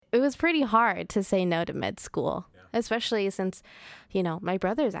it was pretty hard to say no to med school, especially since, my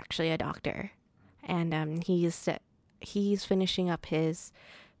brother is actually a doctor, and he's finishing up he's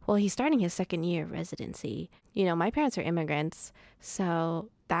starting his second year of residency. My parents are immigrants, so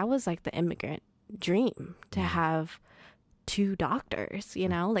that was like the immigrant dream to have two doctors,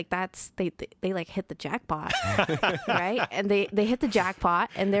 like that's they like hit the jackpot. Right? And they hit the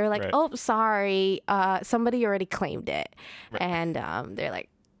jackpot, and they're like, oh, sorry, somebody already claimed it. And they're like,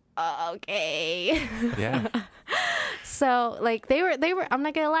 okay. Yeah. So like they were I'm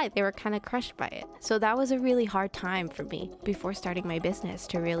not gonna lie, they were kind of crushed by it. So that was a really hard time for me before starting my business,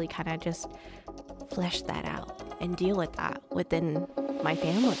 to really kind of just flesh that out and deal with that within my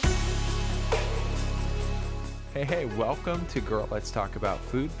family. Hey, welcome to Girl Let's Talk About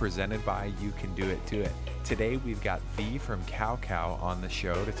Food, presented by You Can Do It, Do It. Today we've got V from Kow Kow on the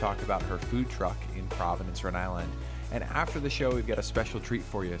show to talk about her food truck in Providence, Rhode Island. And after the show, we've got a special treat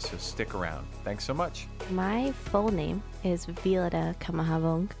for you, so stick around. Thanks so much. My full name is Vilada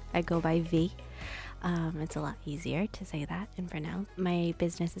Khammahavong. I go by V. It's a lot easier to say that and pronounce. My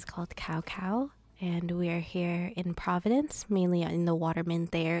business is called Kow Kow, and we are here in Providence, mainly in the Waterman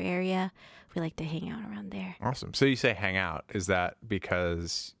Thayer area. We like to hang out around there. Awesome. So you say hang out. Is that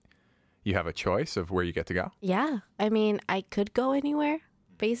because you have a choice of where you get to go? Yeah. I mean, I could go anywhere,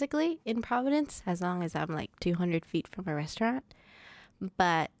 basically, in Providence, as long as I'm like 200 feet from a restaurant.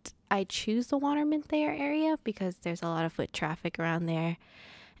 But I choose the Waterman Thayer area because there's a lot of foot traffic around there.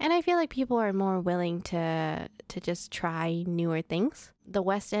 And I feel like people are more willing to just try newer things. The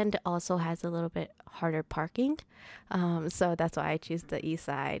West End also has a little bit harder parking. So that's why I choose the East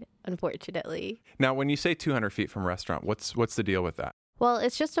Side, unfortunately. Now, when you say 200 feet from a restaurant, what's the deal with that? Well,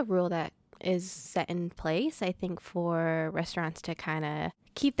 it's just a rule that is set in place, I think, for restaurants to kind of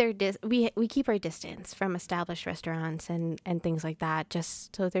keep their we keep our distance from established restaurants and things like that,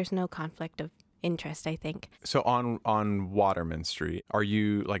 just so there's no conflict of interest, I think. So on Waterman Street, are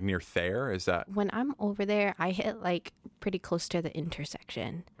you like near Thayer? Is that? When I'm over there, I hit like pretty close to the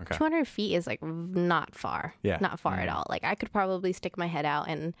intersection. Okay. 200 feet is like not far. Yeah. Not far at all. Like I could probably stick my head out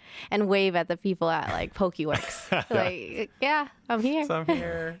and wave at the people at like Pokeworks. Like, yeah, I'm here. So I'm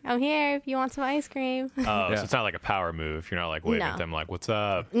here. I'm here if you want some ice cream. Oh, so it's not like a power move. You're not like waving at them like, what's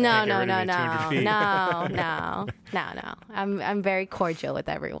up? No. Get rid of me, 200 feet. No. I'm very cordial with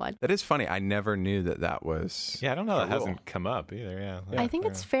everyone. That is funny. I never knew that was. Yeah, I don't know. That a rule. hasn't come up either. Yeah. I think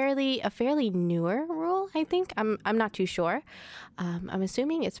it's a fairly newer rule. I think I'm not too sure. I'm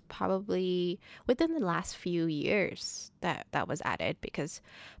assuming it's probably within the last few years that was added because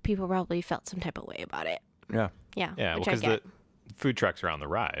people probably felt some type of way about it. Yeah. Yeah, which because I get. the food trucks are on the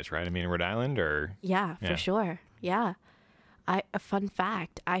rise, right? I mean, in Rhode Island or? Yeah, for sure. Yeah. A fun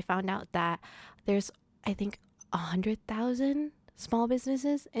fact, I found out that there's, I think, 100,000 small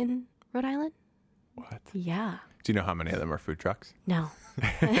businesses in Rhode Island. What? Yeah. Do you know how many of them are food trucks? No.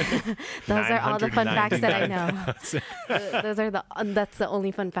 Those are all the fun facts that I know. That's the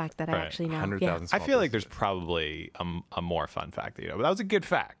only fun fact that I actually know. 100,000 I feel like there's probably a more fun fact that you know, but that was a good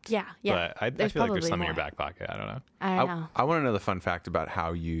fact. Yeah. But I feel like there's some in your back pocket. I don't know. I don't know. I want to know the fun fact about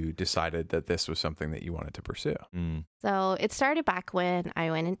how you decided that this was something that you wanted to pursue. So it started back when I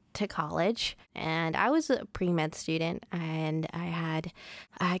went into college, and I was a pre-med student, and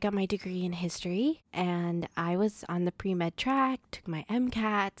I got my degree in history, and I was on the pre-med track, took my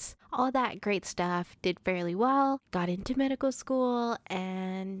MCATs, all that great stuff, did fairly well, got into medical school,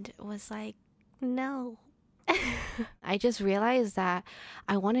 and was like, no. I just realized that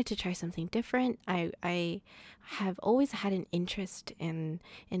I wanted to try something different. I have always had an interest in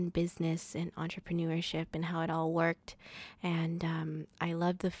business and entrepreneurship and how it all worked. And I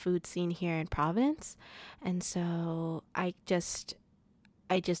love the food scene here in Providence. And so I just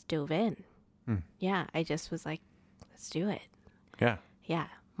dove in. Yeah, I just was like, let's do it. Yeah. Yeah,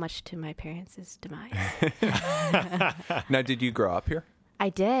 much to my parents' demise. Now, did you grow up here? I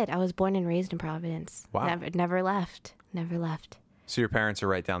did. I was born and raised in Providence. Wow. Never left. So your parents are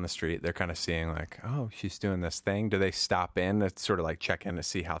right down the street. They're kind of seeing like, oh, she's doing this thing. Do they stop in to sort of like check in to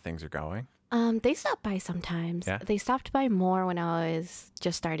see how things are going? They stop by sometimes. Yeah? They stopped by more when I was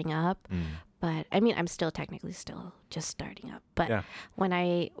just starting up. But I mean, I'm still technically just starting up. But when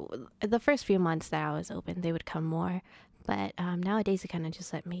the first few months that I was open, they would come more. But nowadays, they kind of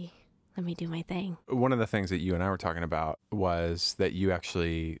just let me do my thing. One of the things that you and I were talking about was that you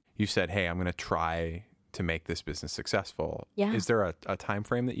said, hey, I'm going to try to make this business successful. Yeah. Is there a time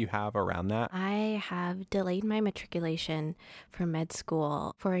frame that you have around that? I have delayed my matriculation for med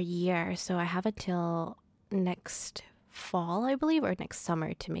school for a year. So I have until next fall, I believe, or next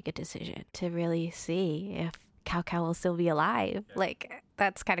summer to make a decision to really see Kow Kow will still be alive. Like,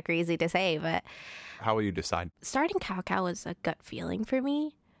 that's kind of crazy to say, but How will you decide? starting Kow Kow was a gut feeling for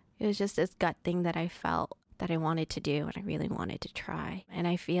me. It was just this gut thing that I felt that I wanted to do and I really wanted to try. And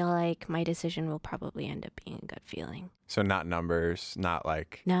I feel like my decision will probably end up being a gut feeling. So not numbers, not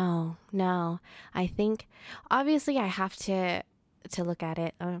like... No. I think obviously I have to look at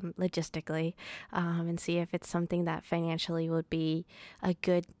it logistically and see if it's something that financially would be a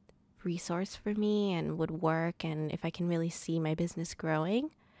good resource for me and would work, and if I can really see my business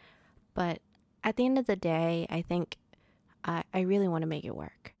growing. But at the end of the day, I think I really want to make it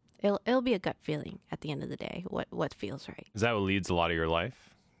work. It'll be a gut feeling at the end of the day, what feels right. Is that what leads a lot of your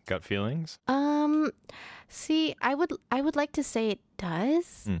life? Gut feelings? See, I would like to say it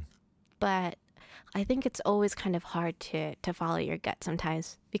does, but I think it's always kind of hard to follow your gut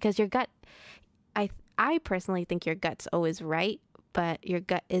sometimes, because your gut, I personally think your gut's always right, but your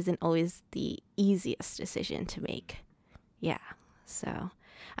gut isn't always the easiest decision to make. Yeah. So,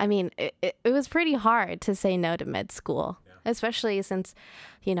 I mean, it was pretty hard to say no to med school, especially since,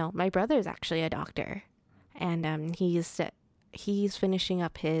 my brother's actually a doctor, and he's finishing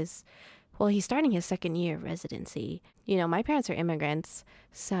up he's starting his second year of residency. My parents are immigrants,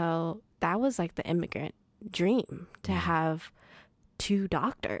 so that was like the immigrant dream to have two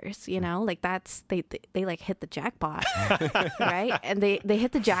doctors, like that's, they like hit the jackpot, right? And they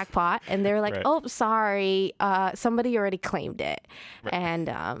hit the jackpot and they're like, Right. oh, sorry, somebody already claimed it. Right. And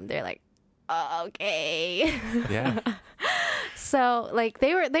they're like, oh, okay. Yeah. So like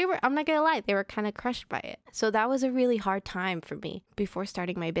they were, I'm not gonna lie, they were kind of crushed by it. So that was a really hard time for me before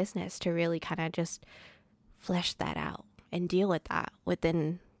starting my business to really kind of just flesh that out and deal with that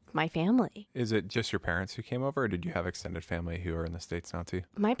within my family. Is it just your parents who came over, or did you have extended family who are in the States now too?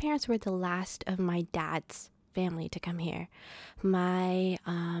 My parents were the last of my dad's family to come here. My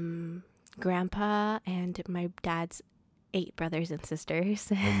grandpa and my dad's 8 brothers and sisters.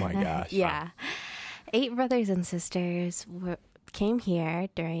 Oh my gosh. Yeah. 8 brothers and sisters came here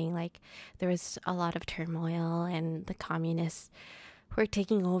during, there was a lot of turmoil and the communists were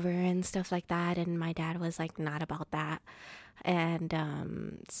taking over and stuff like that. And my dad was not about that.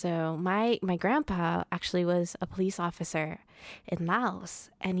 And so my grandpa actually was a police officer in Laos,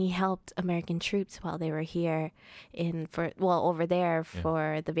 and he helped American troops while they were here over there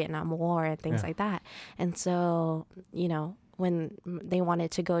for the Vietnam War and things like that. And so, when they wanted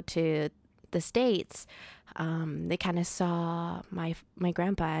to go to the States, they kind of saw my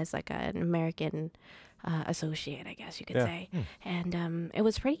grandpa as like an American associate, I guess you could say. And it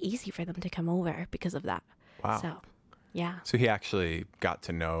was pretty easy for them to come over because of that. Wow. So, yeah. So he actually got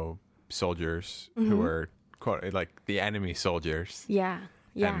to know soldiers who were, quote, like the enemy soldiers. Yeah.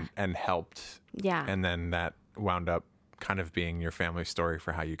 Yeah. And helped. Yeah. And then that wound up kind of being your family story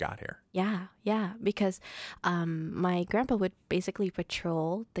for how you got here. Yeah. Because my grandpa would basically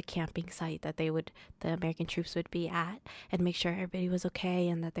patrol the camping site that the American troops would be at, and make sure everybody was okay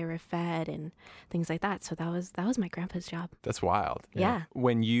and that they were fed and things like that. So that was my grandpa's job. That's wild. Yeah.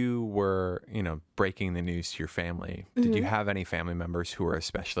 When you were, breaking the news to your family, did you have any family members who were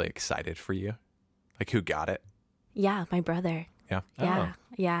especially excited for you? Like, who got it? Yeah, my brother. Yeah. Yeah.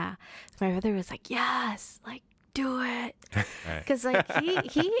 Yeah. My brother was like, yes, do it. Because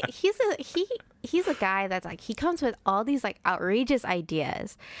he's a guy that's he comes with all these outrageous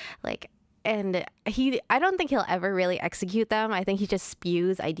ideas, and I don't think he'll ever really execute them. I think he just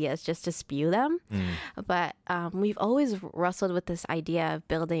spews ideas just to spew them. But we've always wrestled with this idea of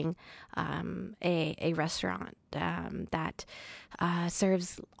building a restaurant that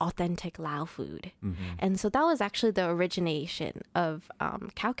serves authentic Lao food. And so that was actually the origination of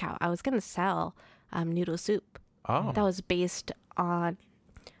Kow Kow. I was going to sell noodle soup. Oh. That was based on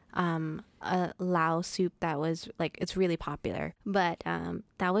a Lao soup that was it's really popular, but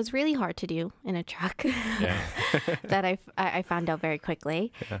that was really hard to do in a truck. That I found out very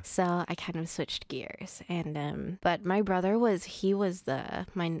quickly. So I kind of switched gears, and but my brother was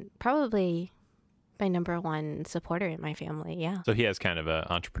probably my number one supporter in my family. Yeah. So he has kind of an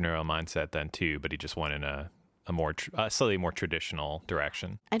entrepreneurial mindset then too, but he just went in a slightly more traditional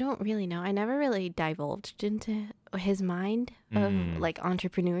direction. I don't really know. I never really divulged into his mind of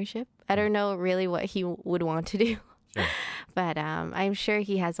entrepreneurship. I don't know really what he would want to do. Sure. But I'm sure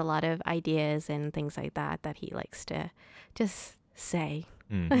he has a lot of ideas and things like that he likes to just say.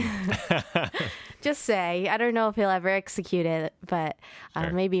 Just say. I don't know if he'll ever execute it, but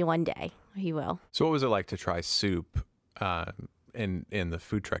maybe one day he will. So what was it like to try soup in the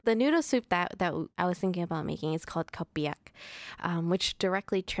food truck? The noodle soup that I was thinking about making is called kapiak, which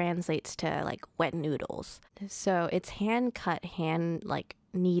directly translates to wet noodles. So it's hand cut,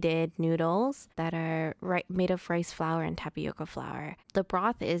 kneaded noodles that are made of rice flour and tapioca flour. The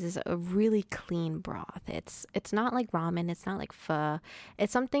broth is a really clean broth. It's not like ramen. It's not like pho.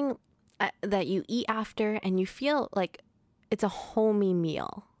 It's something that you eat after and you feel like it's a homey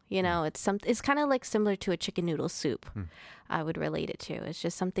meal. You know, it's kind of like similar to a chicken noodle soup. I would relate it to. It's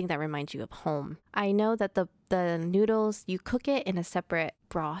just something that reminds you of home. I know that the noodles, you cook it in a separate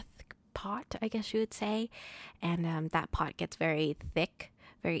broth pot, I guess you would say, and that pot gets very thick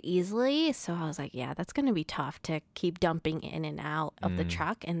very easily. So I was like, yeah, that's going to be tough to keep dumping in and out of the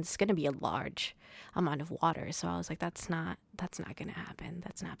truck, and it's going to be a large amount of water. So I was like, that's not going to happen.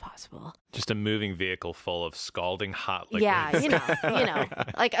 That's not possible. Just a moving vehicle full of scalding hot liquids. Yeah, you know,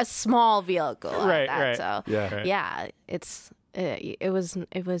 like a small vehicle. Right, that. right. So yeah, it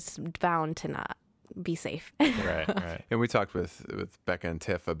was bound to not be safe. Right. And we talked with Becca and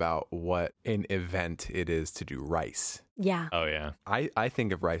Tiff about what an event it is to do rice. Yeah. Oh, yeah. I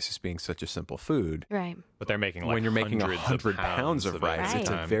think of rice as being such a simple food. Right. But they're making like when you're making hundreds 100 pounds of rice, Right. it's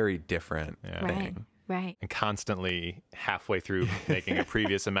a very different Yeah. thing. Right. And constantly halfway through making a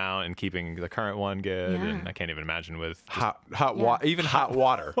previous amount and keeping the current one good. Yeah. And I can't even imagine with just, Hot water, even hot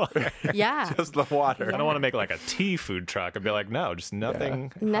water. Yeah. Just the water. I don't want to make like a tea food truck. I'd be like, no, just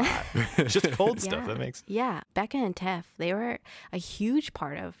nothing. No. Just cold stuff. That makes Yeah. Becca and Tiff, they were a huge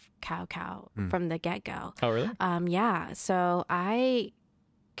part of Kow Kow from the get-go. Oh, really? Yeah. So I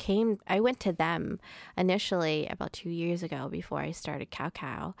went to them initially about 2 years ago before I started Kow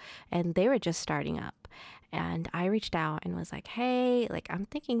Kow, and they were just starting up. And I reached out and was like, hey, like, I'm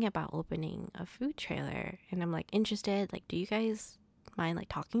thinking about opening a food trailer, and I'm like interested. Like, do you guys mind like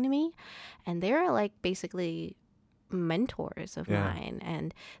talking to me? And they were like basically mentors of mine,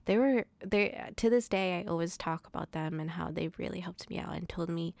 and they to this day I always talk about them and how they really helped me out and told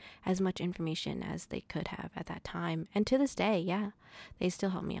me as much information as they could have at that time. And to this day, they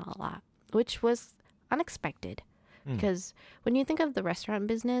still help me out a lot, which was unexpected. Because when you think of the restaurant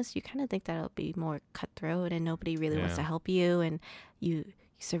business, you kind of think that it'll be more cutthroat and nobody really wants to help you, and you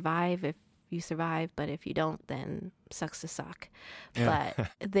survive if you survive, but if you don't, then sucks to suck. Yeah.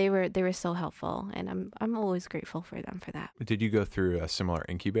 But they were so helpful, and I'm always grateful for them for that. Did you go through a similar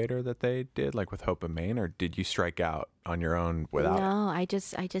incubator that they did, like with Hope of Maine, or did you strike out on your own without it? No, I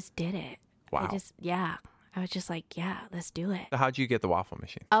just did it. Wow. I was just like, yeah, let's do it. So how'd you get the waffle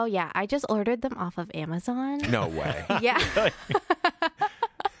machine? Oh yeah, I just ordered them off of Amazon. No way. Yeah.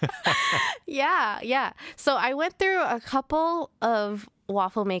 Yeah. So I went through a couple of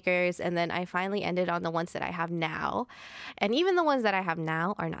waffle makers, and then I finally ended on the ones that I have now. And even the ones that I have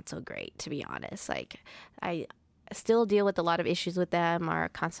now are not so great, to be honest. Like, I still deal with a lot of issues with them, are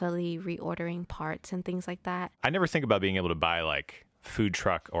constantly reordering parts and things like that. I never think about being able to buy like food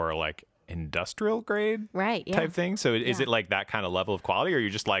truck or like industrial grade type thing. So is it like that kind of level of quality, or you're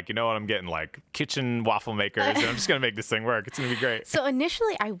just like, you know what, I'm getting like kitchen waffle makers and I'm just going to make this thing work. It's going to be great. So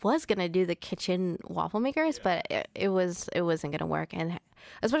initially I was going to do the kitchen waffle makers, but it wasn't going to work. And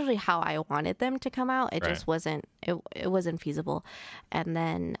especially how I wanted them to come out, it just wasn't, it wasn't feasible. And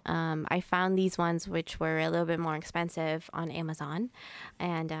then I found these ones, which were a little bit more expensive on Amazon.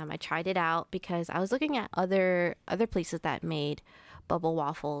 And I tried it out because I was looking at other places that made bubble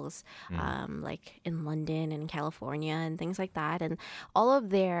waffles, like in London and California and things like that. And all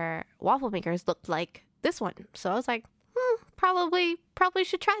of their waffle makers looked like this one. So I was like, probably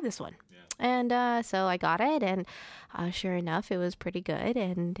should try this one. Yeah. And so I got it, and sure enough, it was pretty good.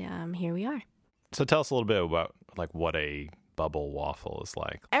 And here we are. So tell us a little bit about like what a bubble waffle is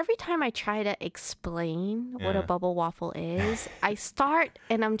like. Every time I try to explain what a bubble waffle is, I start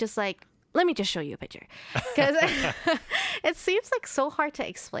and I'm just like, let me just show you a picture, because it seems like so hard to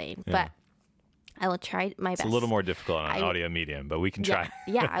explain, but I will try my best. It's a little more difficult on an audio medium, but we can try.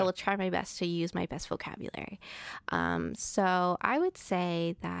 I will try my best to use my best vocabulary. So I would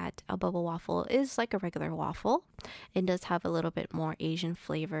say that a bubble waffle is like a regular waffle. It does have a little bit more Asian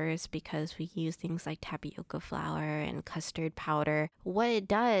flavors because we use things like tapioca flour and custard powder. What it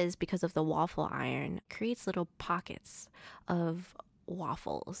does, because of the waffle iron, creates little pockets of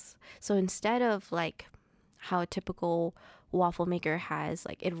waffles. So instead of like how a typical waffle maker has,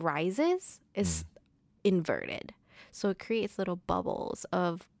 like it rises, it's inverted. So it creates little bubbles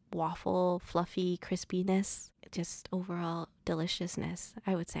of waffle, fluffy crispiness, just overall deliciousness,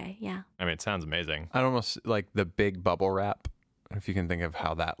 I would say. Yeah. I mean, it sounds amazing. I'd almost like the big bubble wrap, if you can think of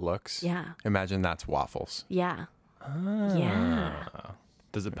how that looks. Yeah. Imagine that's waffles. Yeah. Ah. Yeah.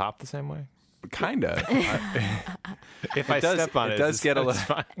 Does it pop the same way? Kind of. If I step on it, it does get a little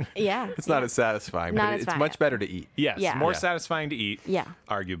satisfying. Yeah. It's not as satisfying, Not but as it's fun. much better to eat. Yes, Yeah. more Yeah. satisfying to eat,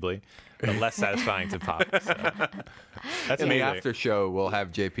 arguably, but less satisfying to pop. So. That's In the amazing. after show, we'll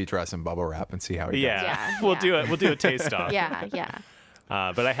have JP try some bubble wrap and see how he does. Yeah. We'll do it. We'll do a taste off. Yeah.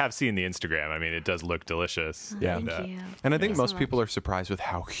 But I have seen the Instagram. I mean, it does look delicious. Yeah. Thank you. And I think Thank you most so people are surprised with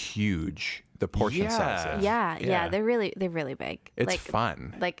how huge the portion size is. Yeah. They're really big. It's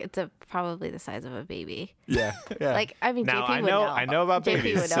fun. Like it's probably the size of a baby. Yeah. Like I mean, Now JP would know. I know about JP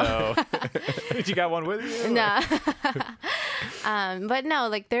babies. would know. So, you got one with you? No. But no,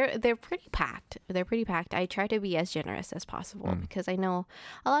 like they're pretty packed. They're pretty packed. I try to be as generous as possible because I know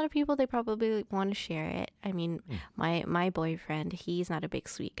a lot of people, they probably want to share it. I mean, my boyfriend, he's not a big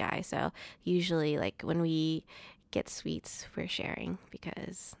sweet guy, so usually like when we get sweets, we're sharing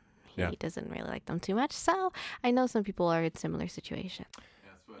because he doesn't really like them too much. So I know some people are in similar situation.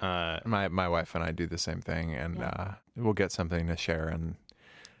 My wife and I do the same thing, and we'll get something to share, and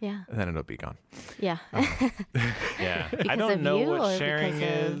then it'll be gone. Yeah. Yeah. I Because don't of know you what or sharing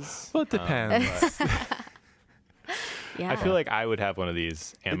because of- is. Well, it depends. Yeah. I feel like I would have one of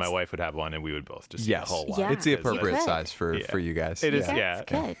these, and my wife would have one, and we would both just eat a whole lot. Yeah. It's the because appropriate could. size for you guys. It is, That's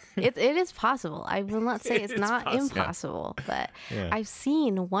good. It is possible. I will not say it's not possible. impossible, but Yeah. I've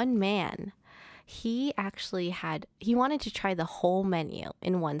seen one man. He wanted to try the whole menu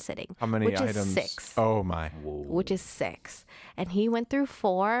in one sitting. How many which items? Is 6. Oh my! Which is 6, and he went through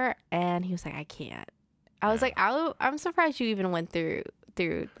 4, and he was like, "I can't." I was like, "I'm surprised you even went through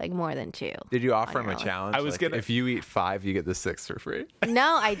like more than 2." Did you offer on him a your own. challenge? I was gonna- If you eat 5, you get the 6th for free.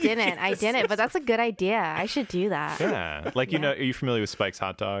 No, I didn't. I didn't. But that's a good idea. I should do that. Yeah. Like, you know, are you familiar with Spike's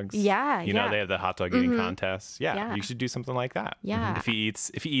Hot Dogs? Yeah, You know, yeah. they have the hot dog eating contests. Yeah, Yeah. You should do something like that. Yeah. If he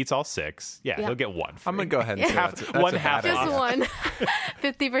eats all 6, he'll get one. I'm gonna go ahead and say that's one a half bad off. idea. Just one,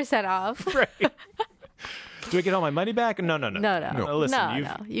 50% off. Right. Do I get all my money back? No. No. Listen,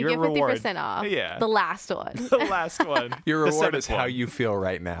 No. You your get reward- 50% off. Yeah. The last one. The last one. Your The reward 7th is how one. you feel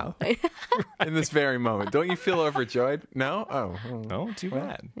right now, in this very moment. Don't you feel overjoyed? No. Oh. No, too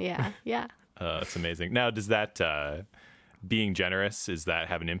bad. Yeah. It's amazing. Now, does that being generous, is that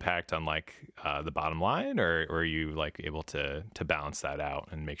have an impact on like the bottom line, or are you like able to balance that out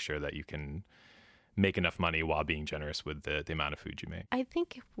and make sure that you can make enough money while being generous with the amount of food you make? I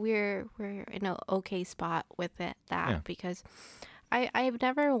think we're in an okay spot with that because I've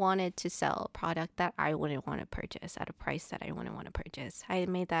never wanted to sell a product that I wouldn't want to purchase at a price that I wouldn't want to purchase. I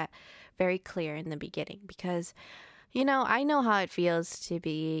made that very clear in the beginning because, you know, I know how it feels to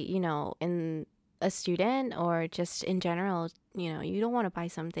be, you know, in a student or just in general, you know, you don't want to buy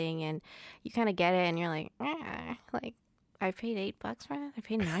something and you kind of get it and you're like, I paid $8 for it. I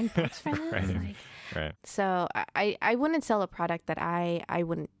paid $9 for this. Right. Right. So I wouldn't sell a product that I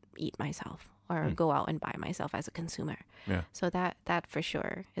wouldn't eat myself or go out and buy myself as a consumer. Yeah. So that for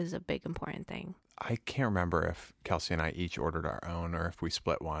sure is a big important thing. I can't remember if Kelsey and I each ordered our own or if we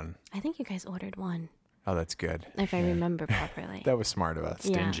split one. I think you guys ordered one, Oh, that's good. if I remember properly. That was smart of us.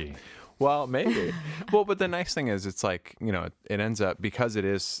 Yeah. Stingy. Well, maybe. Well, but the nice thing is, it's like, you know, it ends up, because it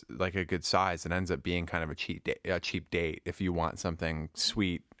is like a good size, it ends up being kind of a cheap date if you want something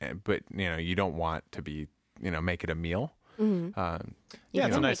sweet, but you know, you don't want to be, you know, make it a meal. Mm-hmm. Yeah,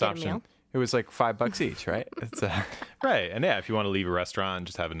 it's a can nice make it a option. meal. It was like $5 each, right? It's Right. And yeah, if you want to leave a restaurant and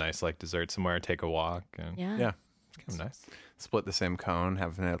just have a nice like dessert somewhere, take a walk. And Yeah. yeah. It's kind of nice. Split the same cone,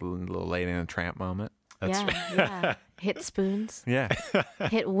 having a little Lady and the Tramp moment. Yeah. Hit spoons. Yeah.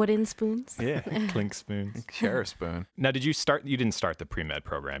 Hit wooden spoons. Yeah. Clink spoons. Share a spoon. Now, you didn't start the pre-med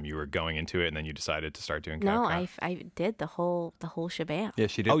program. You were going into it and then you decided to start doing No, Kow Kow. I did the whole shebang. Yeah,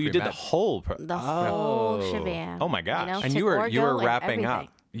 she did. Oh, you did the pre-med. whole The whole shebang. Oh my gosh. You know, And took you were orgo and wrapping everything. up.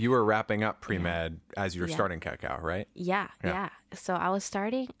 You were wrapping up pre-med as you were Yeah. starting Kow Kow, right? Yeah. So I was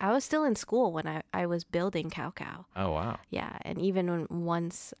still in school when I was building Kow Kow. Oh, wow. Yeah, and even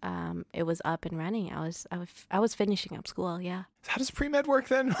once it was up and running, I was finishing up school. Yeah. How does pre-med work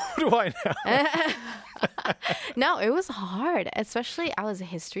then? What do I know? No, it was hard. Especially I was a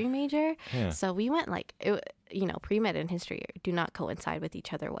history major, Yeah. so we went pre-med and history do not coincide with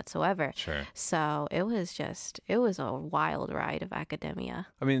each other whatsoever. Sure. So it was a wild ride of academia.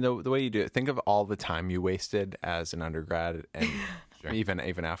 I mean, the way you do it, think of all the time you wasted as an undergrad and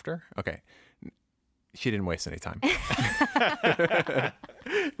even after. Okay. She didn't waste any time.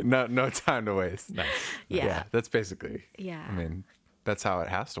 No time to waste. Nice. Yeah. That's basically. Yeah. I mean, that's how it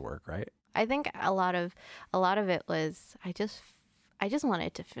has to work, right? I think a lot of it was I just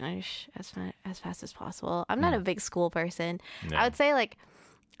wanted to finish as fast as possible. I'm not a big school person. No. I would say like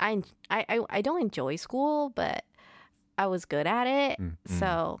I don't enjoy school, but I was good at it.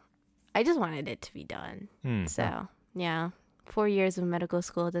 So I just wanted it to be done. So, yeah, 4 years of medical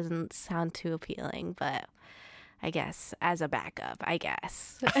school doesn't sound too appealing, but I guess as a backup, I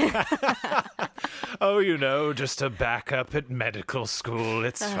guess. Oh, just a backup at medical school.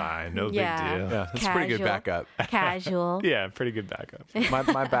 It's fine. No big deal. Yeah, it's a pretty good backup. Casual. Yeah, pretty good backup.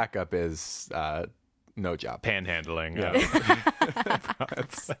 My backup is no job. Panhandling.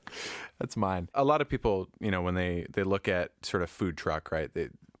 That's mine. A lot of people, when they look at sort of food truck, right?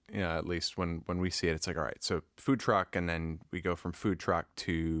 At least when we see it, it's like, all right, so food truck, and then we go from food truck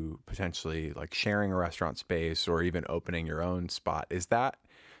to potentially like sharing a restaurant space or even opening your own spot. Is that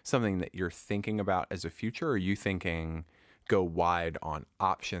something that you're thinking about as a future, or are you thinking go wide on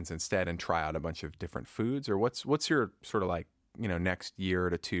options instead and try out a bunch of different foods? Or what's your sort of like, next year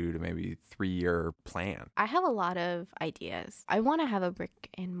to 2 to maybe 3-year plan? I have a lot of ideas. I want to have a brick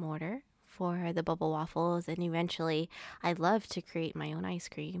and mortar for the bubble waffles, and eventually I'd love to create my own ice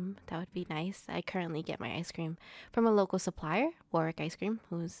cream. That would be nice. I currently get my ice cream from a local supplier, Warwick Ice Cream,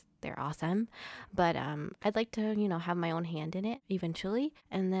 they're awesome. But I'd like to, have my own hand in it eventually.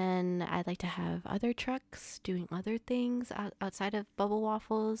 And then I'd like to have other trucks doing other things outside of bubble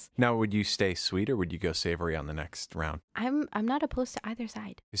waffles. Now, would you stay sweet or would you go savory on the next round? I'm not opposed to either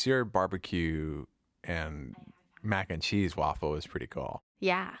side. Because your barbecue and mac and cheese waffle is pretty cool.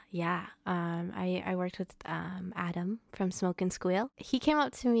 Yeah. I worked with Adam from Smoke and Squeal. He came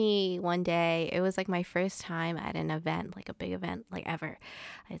up to me one day. It was like my first time at an event, like a big event, like ever.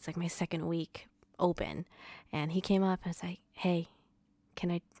 It's like my second week open. And he came up and was like, hey,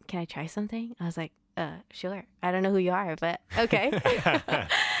 can I try something? I was like, sure. I don't know who you are, but okay.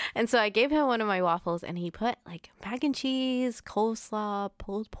 And so I gave him one of my waffles, and he put like mac and cheese, coleslaw,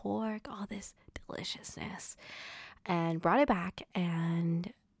 pulled pork, all this deliciousness, and brought it back,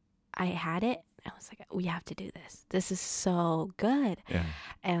 and I had it. I was like, we have to do this. This is so good. Yeah.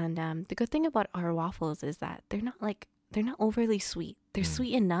 And the good thing about our waffles is that they're not overly sweet. They're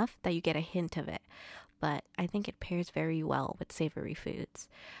sweet enough that you get a hint of it. But I think it pairs very well with savory foods.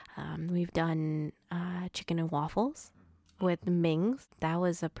 We've done chicken and waffles with Ming's. That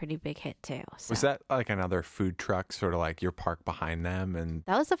was a pretty big hit too. So. Was that like another food truck, sort of like you're parked behind them? And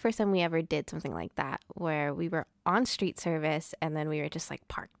that was the first time we ever did something like that, where we were on street service and then we were just like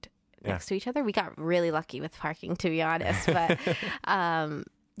parked next to each other. We got really lucky with parking, to be honest. But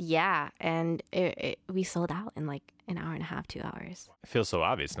yeah, and we sold out in like an hour and a half, 2 hours. It feels so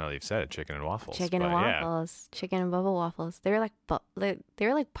obvious now that you've said it, chicken and waffles. Chicken and bubble waffles. They were like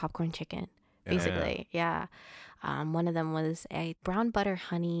popcorn chicken, basically. Yeah. One of them was a brown butter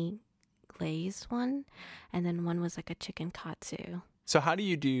honey glazed one, and then one was like a chicken katsu. So how do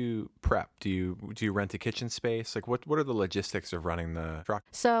you do prep? Do you rent a kitchen space? Like what are the logistics of running the truck?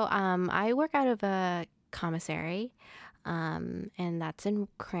 So I work out of a commissary, and that's in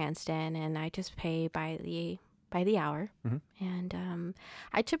Cranston, and I just pay by the hour. Mm-hmm. And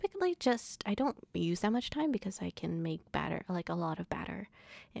I typically I don't use that much time because I can make batter, like a lot of batter,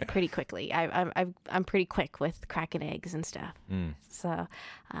 pretty quickly. I'm pretty quick with cracking eggs and stuff. So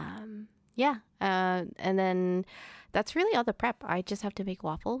yeah, and then that's really all the prep. I just have to make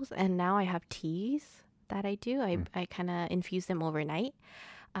waffles, and now I have teas that I do. I kind of infuse them overnight.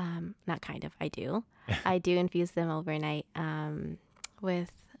 I do. I do infuse them overnight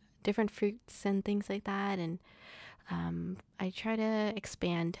with different fruits and things like that, and I try to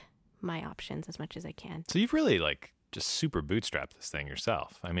expand my options as much as I can. So you've really just super bootstrapped this thing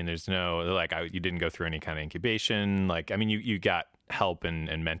yourself. I mean, there's no you didn't go through any kind of incubation. You got help and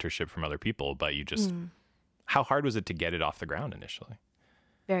mentorship from other people, but you just how hard was it to get it off the ground initially?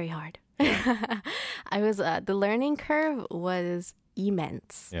 Very hard. The learning curve was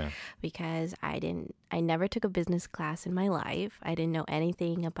immense. Yeah. Because I never took a business class in my life. I didn't know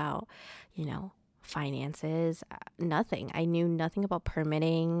anything about, finances, nothing. I knew nothing about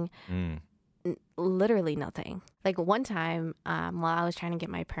permitting, literally nothing. Like one time, while I was trying to get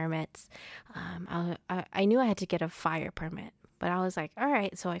my permits, I knew I had to get a fire permit, but I was like, all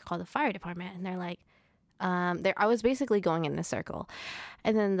right. So I called the fire department, and they're like, I was basically going in a circle.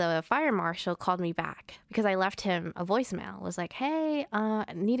 And then the fire marshal called me back because I left him a voicemail. It was like, hey, I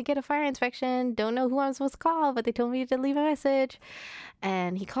need to get a fire inspection. Don't know who I'm supposed to call, but they told me to leave a message.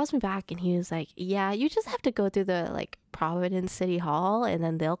 And he calls me back and he was like, yeah, you just have to go through the Providence City Hall and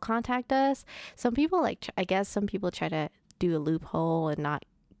then they'll contact us. Some people I guess some people try to do a loophole and not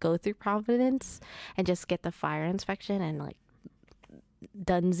go through Providence and just get the fire inspection and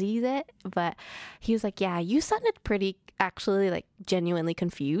dunsies it. But he was like, yeah, you sounded pretty actually genuinely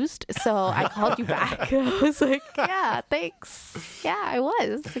confused, so I called you back. I was like, yeah, thanks. Yeah, I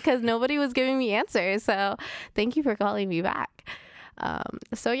was, because nobody was giving me answers, so thank you for calling me back.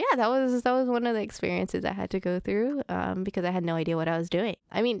 So yeah, that was one of the experiences I had to go through because I had no idea what I was doing.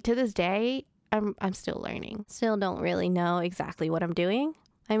 I mean, to this day, I'm still learning. Still don't really know exactly what I'm doing.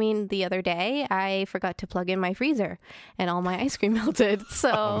 I mean, the other day I forgot to plug in my freezer and all my ice cream melted.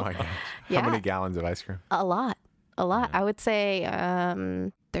 So oh my gosh. Yeah, how many gallons of ice cream? A lot. Yeah. I would say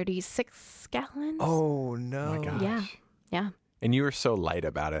 36 gallons. Oh no. Oh my gosh. Yeah. And you were so light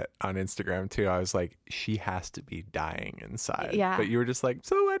about it on Instagram too. I was like, she has to be dying inside. Yeah. But you were just like,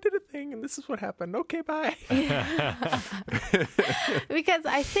 so I did a thing and this is what happened. Okay, bye. Because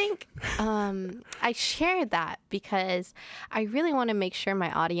I think I shared that because I really want to make sure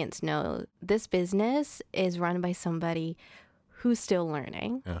my audience know this business is run by somebody who's still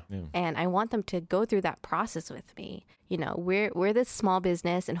learning. Yeah. And I want them to go through that process with me. You know, we're this small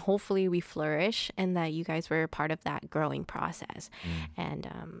business and hopefully we flourish and that you guys were a part of that growing process. And,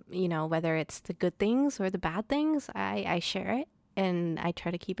 you know, whether it's the good things or the bad things, I share it and I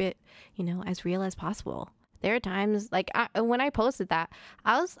try to keep it, you know, as real as possible. There are times like when I posted that,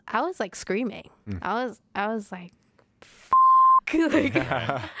 I was like screaming. I was like, like,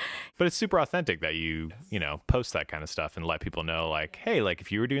 but it's super authentic that you know, post that kind of stuff and let people know like, hey, like if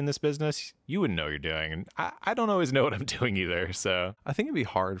you were doing this business, you wouldn't know what you're doing. And I don't always know what I'm doing either. So I think it'd be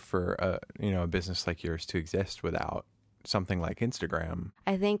hard for a business like yours to exist without something like Instagram.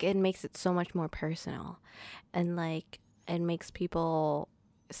 I think it makes it so much more personal and like it makes people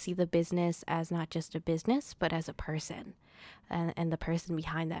see the business as not just a business, but as a person and the person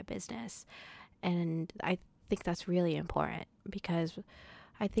behind that business. And I think that's really important because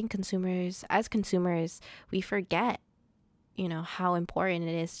I think as consumers, we forget, you know, how important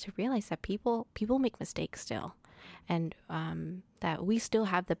it is to realize that people make mistakes still and that we still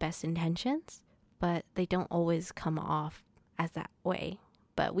have the best intentions, but they don't always come off as that way.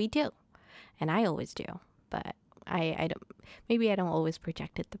 But we do. And I always do. But I don't always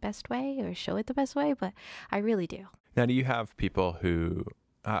project it the best way or show it the best way, but I really do. Now, do you have people who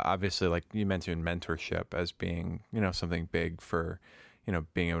obviously, like you mentioned, mentorship as being, you know, something big for, you know,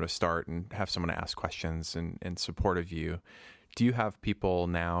 being able to start and have someone ask questions and support of you. Do you have people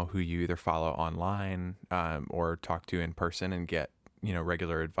now who you either follow online or talk to in person and get, you know,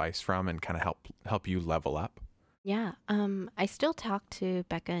 regular advice from and kind of help you level up? Yeah. I still talk to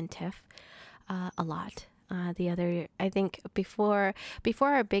Becca and Tiff a lot. I think before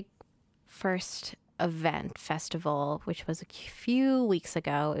our big first festival, which was a few weeks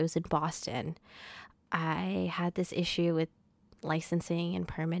ago, it was in Boston. I had this issue with licensing and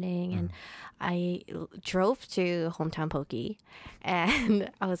permitting, and I drove to Hometown Pokey,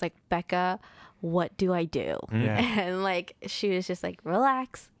 and I was like, Becca, what do I do? And like, she was just like,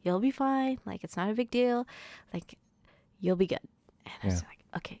 relax, you'll be fine. Like, it's not a big deal. Like, you'll be good. And I was like,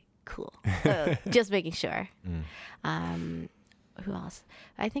 okay, cool. Just making sure. Who else?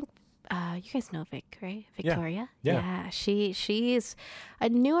 I think you guys know Vic, right? Victoria. Yeah. She's a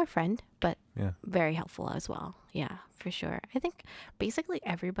newer friend, but very helpful as well. Yeah, for sure. I think basically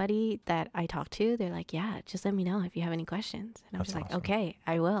everybody that I talk to, they're like, yeah, just let me know if you have any questions. And I'm just like, awesome. Okay,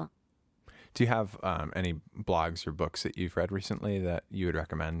 I will. Do you have any blogs or books that you've read recently that you would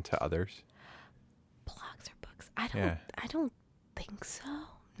recommend to others? Blogs or books? I don't think so.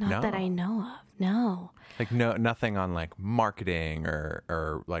 Not that I know of. No. Like nothing on like marketing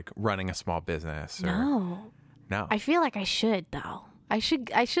or like running a small business. No. I feel like I should though. I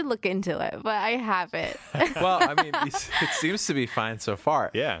should look into it, but I haven't. Well, I mean, it seems to be fine so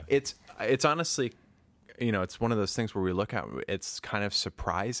far. Yeah. It's honestly, you know, it's one of those things where we look at it's kind of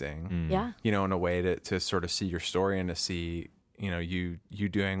surprising. Yeah. You know, in a way to sort of see your story and to see, you know, you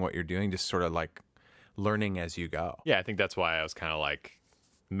doing what you're doing, just sort of like learning as you go. Yeah, I think that's why I was kind of like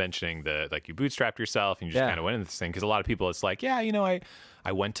mentioning like you bootstrapped yourself and you just kind of went into this thing, because a lot of people it's like, yeah, you know,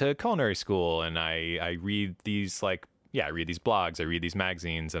 I went to culinary school and I read these like I read these blogs, I read these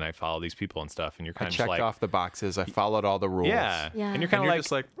magazines, and I follow these people and stuff. And you're kind of checked like, off the boxes. I followed all the rules. Yeah. And you're kind of just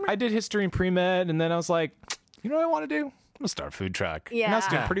like, I did history and pre-med, and then I was like, you know what I want to do? I'm gonna start a food truck. Yeah. And that's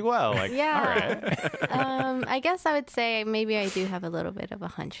doing pretty well. Like, all right. I guess I would say maybe I do have a little bit of a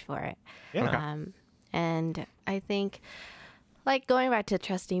hunch for it. Yeah. Okay. And I think, like, going back to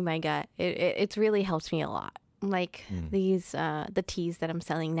trusting my gut, it's really helped me a lot. Like these, the teas that I'm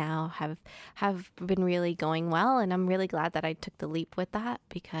selling now have been really going well, and I'm really glad that I took the leap with that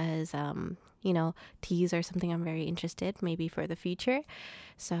because, you know, teas are something I'm very interested maybe for the future.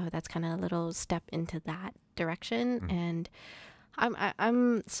 So that's kind of a little step into that direction. And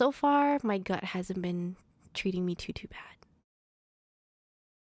I'm so far, my gut hasn't been treating me too bad.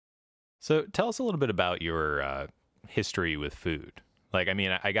 So tell us a little bit about your history with food. Like, I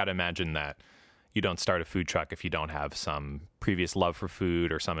mean, I got to imagine that, you don't start a food truck if you don't have some previous love for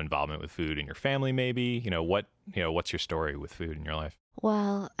food or some involvement with food in your family, maybe. What's your story with food in your life?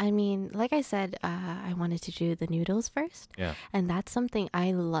 Well, I mean, like I said, I wanted to do the noodles first. Yeah. And that's something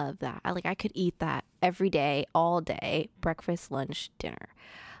I love that. I could eat that every day, all day, breakfast, lunch, dinner.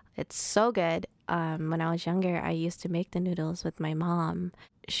 It's so good. When I was younger, I used to make the noodles with my mom.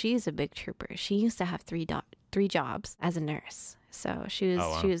 She's a big trooper. She used to have three jobs as a nurse. So she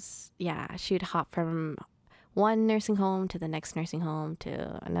would hop from one nursing home to the next nursing home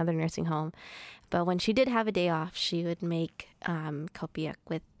to another nursing home. But when she did have a day off, she would make kopiak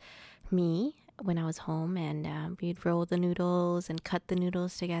with me when I was home, and we'd roll the noodles and cut the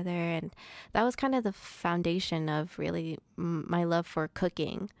noodles together. And that was kind of the foundation of really my love for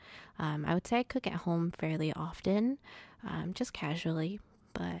cooking. I would say I cook at home fairly often, just casually.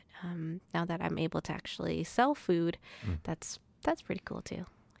 But now that I'm able to actually sell food, that's pretty cool too.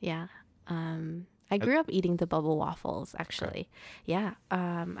 Yeah. I grew up eating the bubble waffles, actually. Okay. Yeah.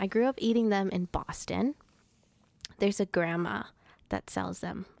 I grew up eating them in Boston. There's a grandma that sells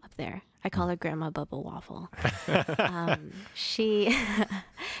them up there. I call her Grandma Bubble Waffle. Because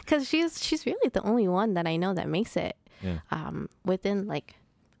she's really the only one that I know that makes it within like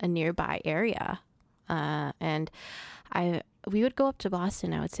a nearby area. And we would go up to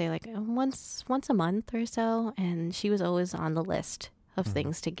Boston, I would say like once a month or so. And she was always on the list of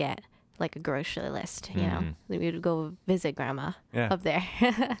things to get, like a grocery list, you know. We would go visit Grandma up there.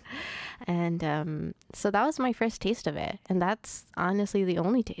 And so that was my first taste of it. And that's honestly the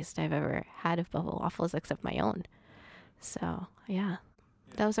only taste I've ever had of bubble waffles except my own. So, yeah.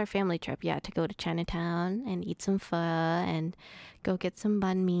 That was our family trip, to go to Chinatown and eat some pho and go get some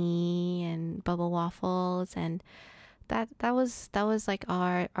banh mi and bubble waffles. And that was like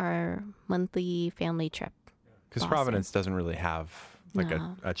our monthly family trip. Because Providence doesn't really have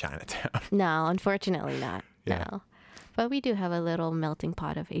a Chinatown. No, unfortunately not. Yeah. No. But we do have a little melting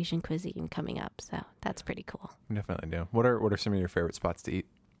pot of Asian cuisine coming up, so that's pretty cool. We definitely do. What are some of your favorite spots to eat?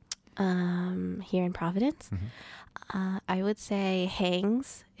 Here in Providence, I would say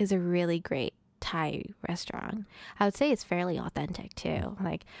Hang's is a really great Thai restaurant. I would say it's fairly authentic too.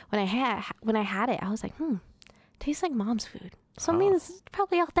 Like when I had it, I was like, tastes like mom's food. So it means it's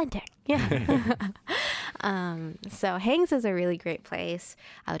probably authentic. Yeah. So Hang's is a really great place.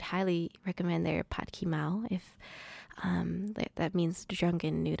 I would highly recommend their Pad Ki Mao if that means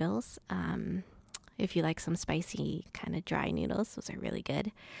drunken noodles. If you like some spicy kind of dry noodles, those are really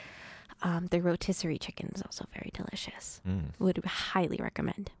good. The rotisserie chicken is also very delicious. Would highly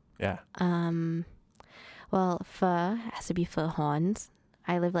recommend. Yeah. Well, pho has to be pho horns.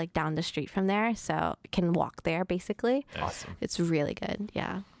 I live like down the street from there, so I can walk there basically. Awesome. It's really good.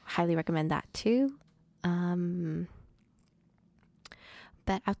 Yeah. Highly recommend that too.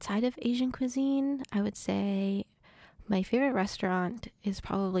 But outside of Asian cuisine, I would say my favorite restaurant is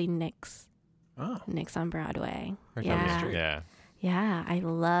probably Nick's. Oh. Nick's on Broadway. Right down the street. Yeah. Yeah. I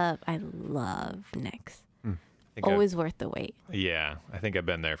love Nick's. Always worth the wait. Yeah. I think I've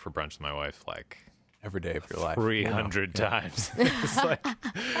been there for brunch with my wife like every day of your life 300 times. It's like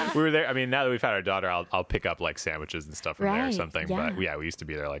we were there. I mean, now that we've had our daughter, I'll pick up like sandwiches and stuff from there or something. Yeah. But we used to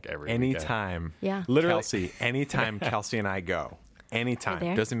be there like every anytime. Weekend. Yeah. Literally, anytime Kelsey and I go,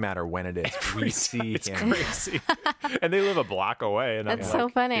 anytime, doesn't matter when it is, we see it's him. Crazy. And they live a block away. And that's so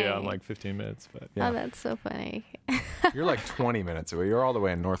funny. Yeah, I'm like 15 minutes. But Oh, that's so funny. You're like 20 minutes away. You're all the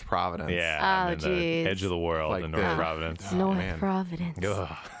way in North Providence. Yeah. I'm in the edge of the world like in North Providence. North Providence.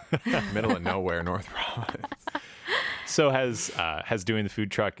 Middle of nowhere, North Providence. So has doing the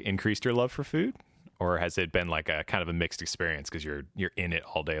food truck increased your love for food? Or has it been like a kind of a mixed experience because you're in it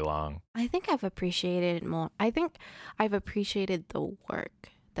all day long? I think I've appreciated it more. I think I've appreciated the work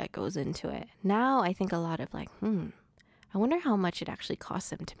that goes into it. Now I think a lot of like, I wonder how much it actually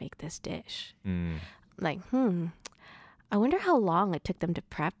costs them to make this dish. Like, I wonder how long it took them to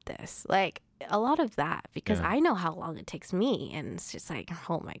prep this. Like a lot of that because I know how long it takes me, and it's just like,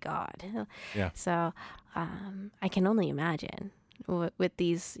 oh my God. Yeah. So I can only imagine with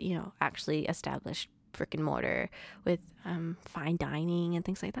these, actually established brick and mortar with fine dining and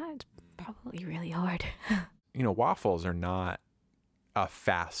things like that. It's probably really hard. Waffles are not a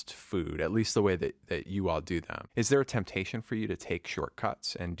fast food, at least the way that you all do them. Is there a temptation for you to take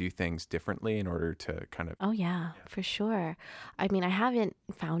shortcuts and do things differently in order to kind of... Oh, yeah, for sure. I mean, I haven't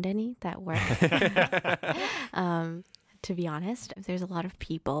found any that work. To be honest, if there's a lot of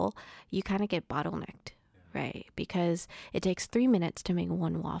people, you kind of get bottlenecked. Right, because it takes 3 minutes to make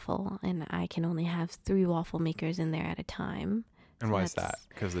one waffle, and I can only have 3 waffle makers in there at a time. And why is that?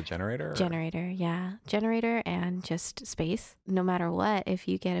 Because the generator? Generator, yeah. Generator and just space. No matter what, if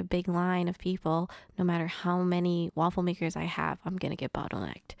you get a big line of people, no matter how many waffle makers I have, I'm going to get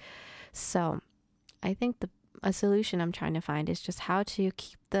bottlenecked. So I think a solution I'm trying to find is just how to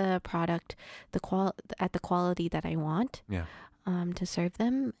keep the product at the quality that I want to serve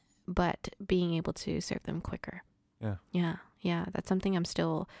them, but being able to serve them quicker. Yeah. That's something I'm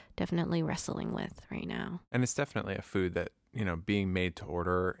still definitely wrestling with right now. And it's definitely a food that, being made to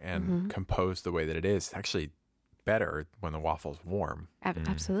order and composed the way that it is actually better when the waffle's warm.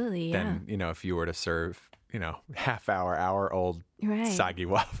 Absolutely, yeah. Than, if you were to serve, hour old soggy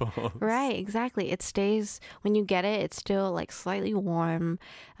waffles. Right, exactly. It stays, when you get it, it's still like slightly warm,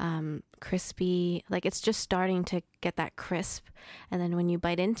 crispy. Like it's just starting to get that crisp. And then when you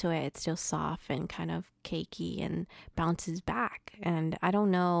bite into it, it's still soft and kind of cakey and bounces back. And I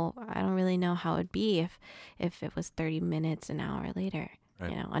don't really know how it'd be if it was 30 minutes, an hour later,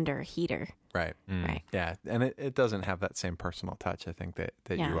 under a heater. Right. Right. Yeah. And it doesn't have that same personal touch, I think, that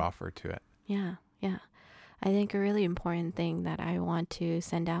you offer to it. Yeah. I think a really important thing that I want to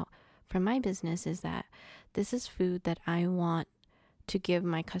send out from my business is that this is food that I want to give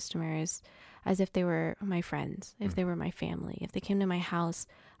my customers as if they were my friends, if they were my family. If they came to my house,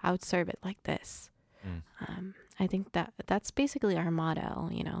 I would serve it like this. I think that's basically our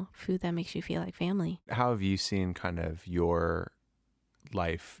motto, food that makes you feel like family. How have you seen kind of your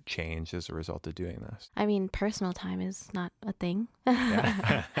life change as a result of doing this? I mean, personal time is not a thing.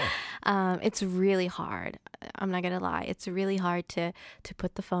 It's really hard. I'm not going to lie. It's really hard to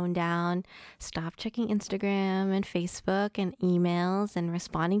put the phone down, stop checking Instagram and Facebook and emails and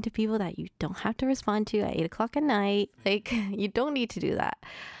responding to people that you don't have to respond to at 8:00 at night. Like, you don't need to do that.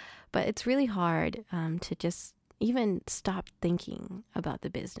 But it's really hard to just even stop thinking about the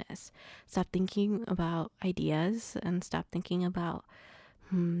business, stop thinking about ideas, and stop thinking about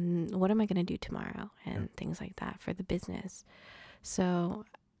what am I going to do tomorrow and things like that for the business. So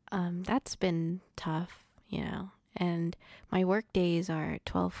that's been tough, and my work days are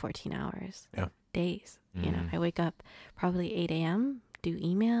 12, 14 hours days. I wake up probably 8 a.m., do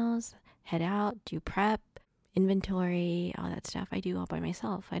emails, head out, do prep, inventory, all that stuff. I do all by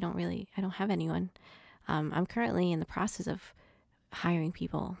myself. I don't have anyone. I'm currently in the process of hiring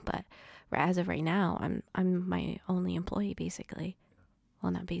people, but as of right now, I'm my only employee, basically.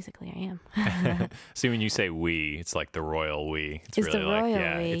 Well, not basically, I am. See, when you say we, it's like the royal we. It's really the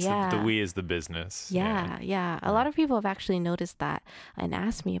royal we, the we is the business. Yeah. A lot of people have actually noticed that and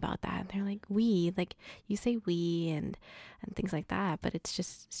asked me about that. They're like, we, like you say we and things like that, but it's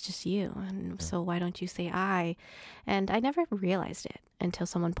just you. And so why don't you say I? And I never realized it until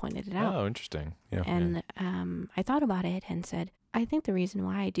someone pointed it out. Oh, interesting. Yeah. And I thought about it and said, I think the reason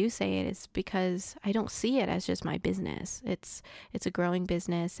why I do say it is because I don't see it as just my business. It's a growing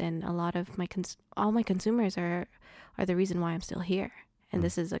business, and a lot of all my consumers are the reason why I'm still here. And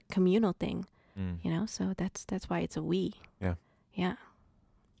this is a communal thing, So that's why it's a we. Yeah.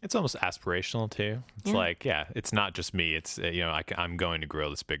 It's almost aspirational too. It's like, it's not just me. It's I'm going to grow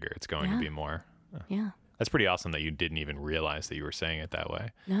this bigger. It's going to be more. Yeah. That's pretty awesome that you didn't even realize that you were saying it that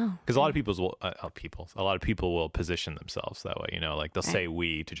way. No. Because a lot of people will position themselves that way, like they'll say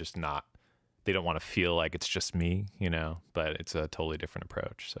we to just not, they don't want to feel like it's just me, but it's a totally different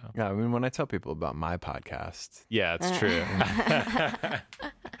approach. So yeah, I mean, when I tell people about my podcast. Yeah, it's true.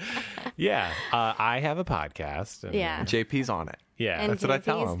 I have a podcast. And JP's on it. Yeah, and that's JP's what I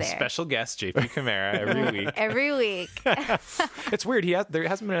tell him. There. Special guest JP Khammahavong every week. Every week. It's weird. There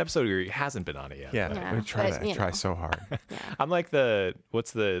hasn't been an episode where he hasn't been on it yet. Yeah, we try so hard. I'm like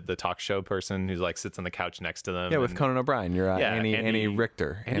what's the talk show person who's like sits on the couch next to them? Yeah, with Conan O'Brien. You're Annie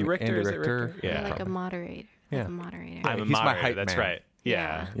Richter. Andy Richter. Andy Richter. Yeah, like a moderator. Yeah. I'm a moderator. I'm a He's moderator. My hype That's man. right.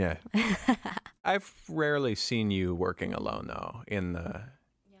 Yeah. I've rarely seen you working alone though. In the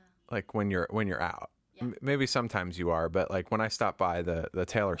like when you're out. Maybe sometimes you are, but like when I stopped by the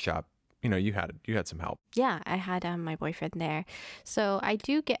tailor shop, you had some help. Yeah, I had my boyfriend there, so I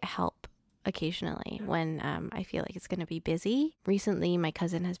do get help occasionally when I feel like it's going to be busy. Recently, my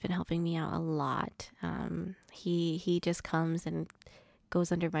cousin has been helping me out a lot. He just comes and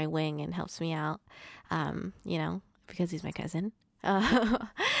goes under my wing and helps me out, because he's my cousin. But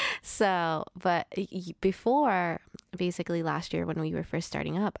before, basically last year when we were first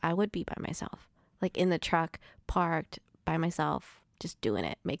starting up, I would be by myself. Like in the truck, parked by myself, just doing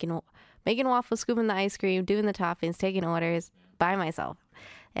it, making waffles, scooping the ice cream, doing the toppings, taking orders by myself.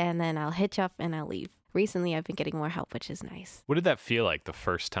 And then I'll hitch up and I'll leave. Recently, I've been getting more help, which is nice. What did that feel like the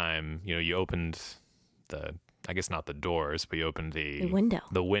first time, you opened the I guess not the doors, but you opened the window.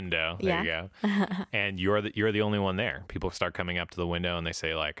 The window. There you go. And you're the only one there. People start coming up to the window and they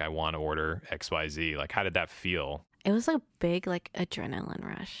say like, I want to order XYZ. Like, how did that feel? It was a big like adrenaline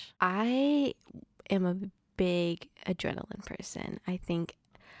rush. I am a big adrenaline person. I think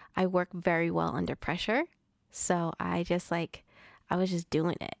I work very well under pressure. So I was just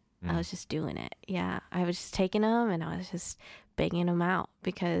doing it. I was just doing it. Yeah. I was just taking them and I was just banging them out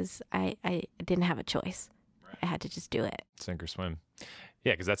because I didn't have a choice. Right. I had to just do it. Sink or swim.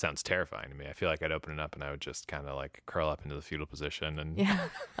 Yeah, because that sounds terrifying to me. I feel like I'd open it up and I would just kind of like curl up into the fetal position and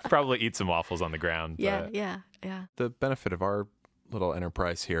probably eat some waffles on the ground. Yeah. The benefit of our little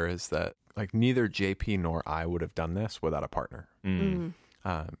enterprise here is that like neither JP nor I would have done this without a partner.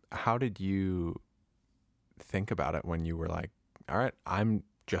 How did you think about it when you were like, all right, I'm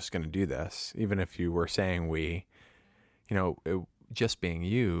just going to do this? Even if you were saying just being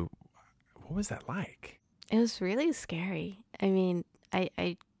you, what was that like? It was really scary. I mean,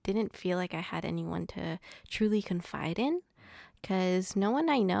 I didn't feel like I had anyone to truly confide in because no one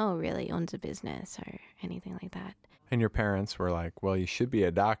I know really owns a business or anything like that. And your parents were like, well, you should be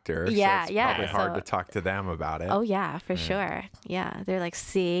a doctor. Yeah, so it's probably hard to talk to them about it. Oh, yeah, for sure. Yeah. They're like,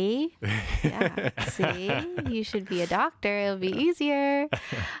 see? Yeah. See? You should be a doctor. It'll be easier.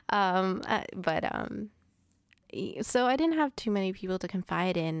 So I didn't have too many people to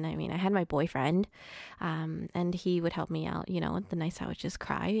confide in. I mean, I had my boyfriend, and he would help me out. The nights I would just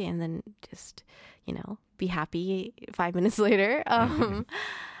cry and then just, be happy 5 minutes later.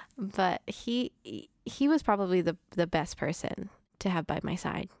 But he was probably the best person to have by my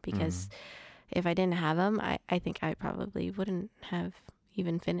side because if I didn't have him, I think I probably wouldn't have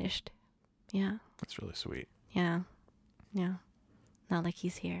even finished. Yeah. That's really sweet. Yeah. Yeah. Not like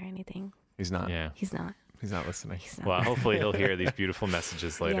he's here or anything. He's not. Yeah. He's not. He's not listening. Well, hopefully he'll hear these beautiful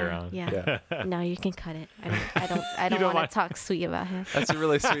messages later on. Yeah. No, you can cut it. I don't want to talk sweet about him. That's a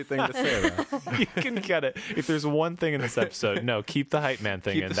really sweet thing to say, though. You can cut it. If there's one thing in this episode, no, keep the hype man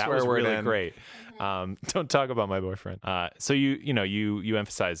thing in. That was really great. Don't talk about my boyfriend. So you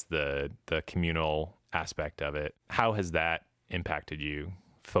emphasize the communal aspect of it. How has that impacted you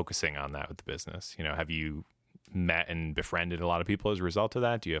focusing on that with the business? Have you met and befriended a lot of people as a result of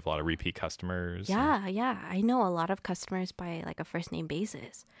that? Do you have a lot of repeat customers? Yeah. I know a lot of customers by like a first name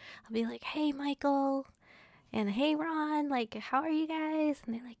basis. I'll be like, hey, Michael, and hey, Ron, like, how are you guys?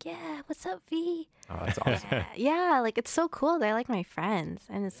 And they're like, yeah, what's up, V? Oh, that's awesome. Yeah, like it's so cool. They're like my friends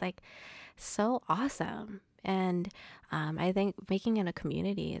and it's like so awesome. And I think making it a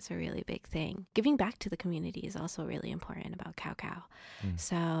community is a really big thing. Giving back to the community is also really important about Kow Kow.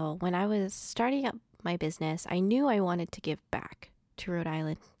 So when I was starting up my business, I knew I wanted to give back to Rhode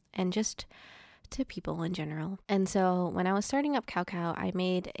Island and just to people in general. And so when I was starting up Kow Kow, I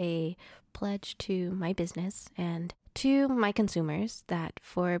made a pledge to my business and to my consumers that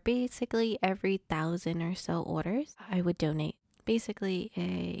for basically every 1,000 or so orders, I would donate basically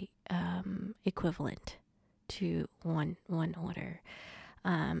a equivalent to one order.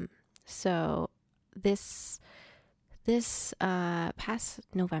 So this past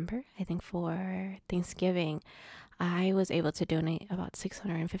November, I think for Thanksgiving, I was able to donate about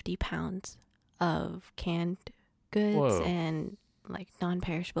 650 pounds of canned goods and like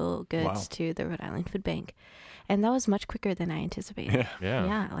non-perishable goods to the Rhode Island Food Bank. And that was much quicker than I anticipated.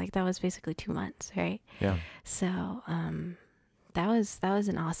 Yeah. Like that was basically 2 months, right? Yeah. So, that was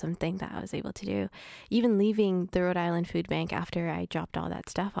an awesome thing that I was able to do. Even leaving the Rhode Island Food Bank after I dropped all that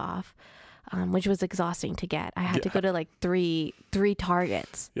stuff off, which was exhausting to get. I had to go to like three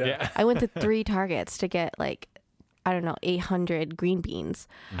Targets. Yeah. I went to 3 Targets to get like, I don't know, 800 green beans.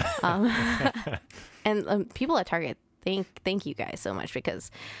 And people at Target, thank you guys so much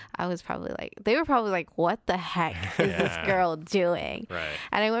because they were probably like, what the heck is this girl doing? Right.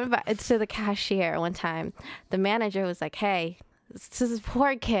 And I went back to the cashier one time. The manager was like, hey, this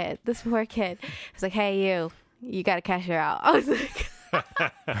poor kid. He's like, hey, you got to cash her out. I was like,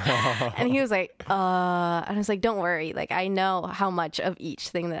 and he was like, and I was like, don't worry. Like, I know how much of each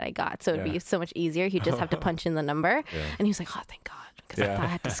thing that I got. So it'd be so much easier. He'd just have to punch in the number. Yeah. And he was like, oh, thank God. Because I thought I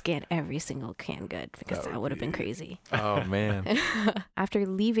had to scan every single canned good because that would have been crazy. Oh, man. After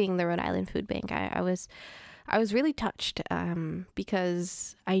leaving the Rhode Island Food Bank, I was really touched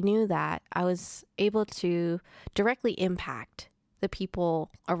because I knew that I was able to directly impact the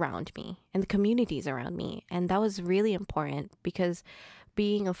people around me and the communities around me. And that was really important because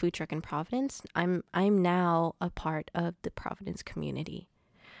being a food truck in Providence, I'm now a part of the Providence community.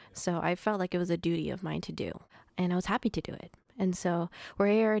 So I felt like it was a duty of mine to do. And I was happy to do it. And so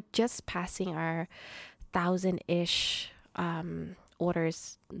we're just passing our 1,000-ish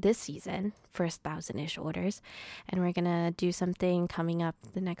orders this season, first 1,000-ish orders. And we're going to do something coming up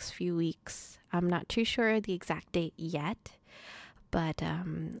the next few weeks. I'm not too sure the exact date yet, but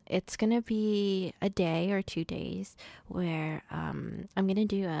it's going to be a day or 2 days where I'm going to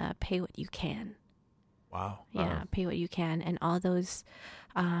do a pay what you can. Wow. Yeah, pay what you can. And all those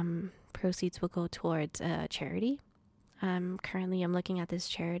proceeds will go towards a charity. Currently, I'm looking at this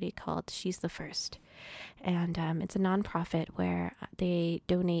charity called She's the First. And it's a nonprofit where they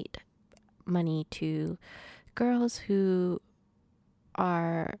donate money to girls who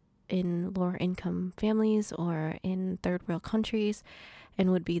are in lower income families or in third world countries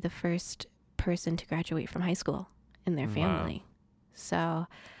and would be the first person to graduate from high school in their family. Wow. So,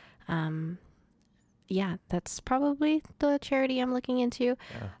 yeah, that's probably the charity I'm looking into,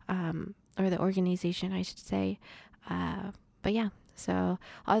 or the organization, I should say. But yeah, so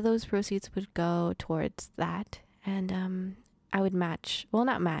all those proceeds would go towards that. And I would match, well,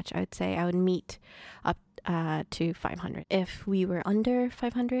 not match, I would say I would meet up to 500. If we were under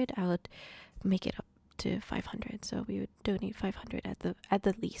 500, I would make it up to 500. So we would donate 500 at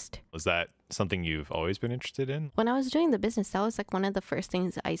the least. Was that something you've always been interested in? When I was doing the business, that was like one of the first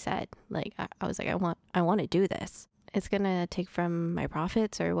things I said. Like I was like, I want to do this. It's going to take from my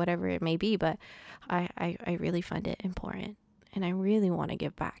profits or whatever it may be, but I really find it important and I really want to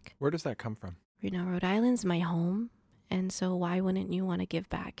give back. Where does that come from? You know, Rhode Island's my home. And so why wouldn't you want to give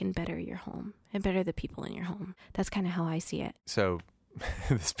back and better your home and better the people in your home? That's kind of how I see it. So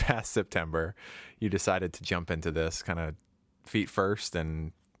this past September, you decided to jump into this kind of feet first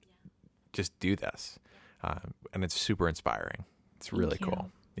and just do this. And it's super inspiring. It's really cool.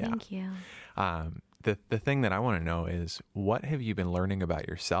 Yeah. Thank you. The thing that I want to know is, what have you been learning about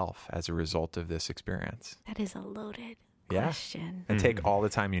yourself as a result of this experience? That is a loaded question. And take all the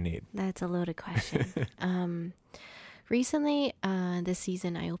time you need. That's a loaded question. Recently, this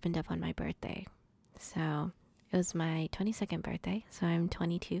season, I opened up on my birthday. So it was my 22nd birthday. So I'm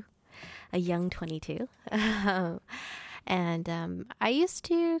 22, a young 22. And I used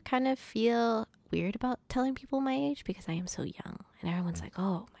to kind of feel weird about telling people my age because I am so young. And everyone's like,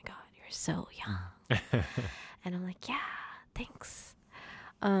 oh my God, you're so young. And I'm like, yeah, thanks.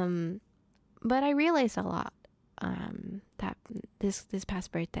 But I realized a lot that this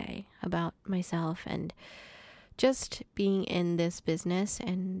past birthday about myself and just being in this business.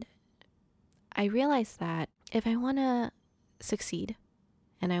 And I realized that if I want to succeed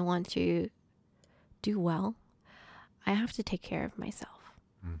and I want to do well, I have to take care of myself.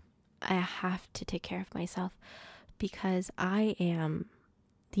 I have to take care of myself because I am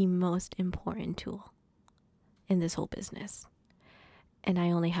the most important tool in this whole business. And I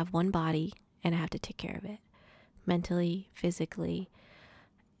only have one body and I have to take care of it mentally, physically.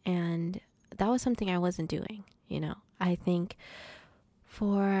 And that was something I wasn't doing. You know, I think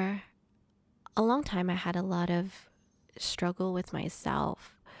for a long time, I had a lot of struggle with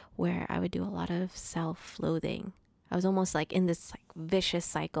myself where I would do a lot of self-loathing. I was almost like in this like vicious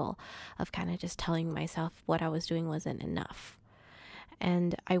cycle of kind of just telling myself what I was doing wasn't enough.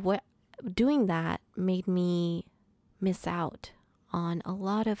 And doing that made me miss out on a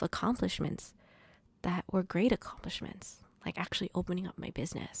lot of accomplishments that were great accomplishments, like actually opening up my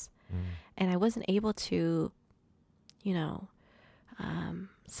business. And I wasn't able to, you know,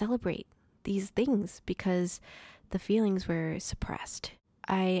 celebrate these things because the feelings were suppressed.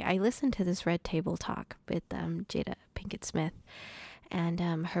 I listened to this Red Table Talk with Jada Pinkett Smith, and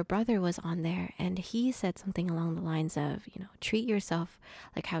her brother was on there, and he said something along the lines of, you know, treat yourself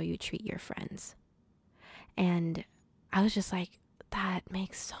like how you treat your friends. And I was just like, that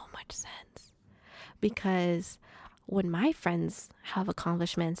makes so much sense, because when my friends have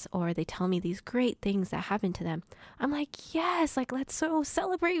accomplishments or they tell me these great things that happen to them, I'm like, yes, like, let's so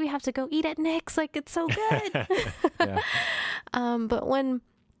celebrate. We have to go eat at Nick's. Like, it's so good. But when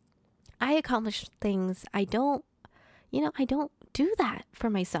I accomplish things, I don't do that for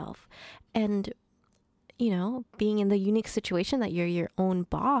myself. And, you know, being in the unique situation that you're your own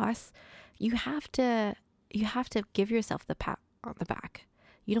boss, you have to give yourself the pat on the back.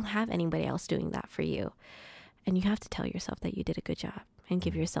 You don't have anybody else doing that for you. And you have to tell yourself that you did a good job and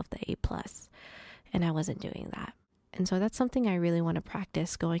give yourself the A+. And I wasn't doing that. And so that's something I really want to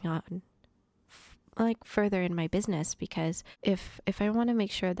practice going on like further in my business, because if I want to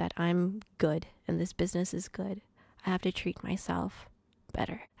make sure that I'm good and this business is good, I have to treat myself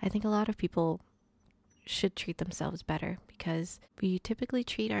better. I think a lot of people should treat themselves better because we typically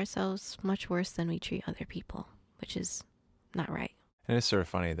treat ourselves much worse than we treat other people, which is not right. And it's sort of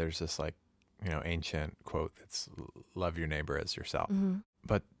funny. There's this like, you know, ancient quote that's love your neighbor as yourself.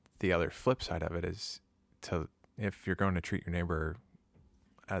 But the other flip side of it is if you're going to treat your neighbor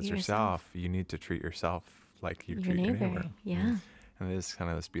as yourself, you need to treat yourself like you treat your neighbor. Yeah. And it is kind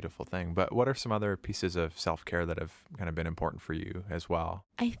of this beautiful thing. But what are some other pieces of self-care that have kind of been important for you as well?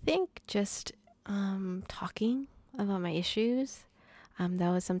 I think just talking about my issues.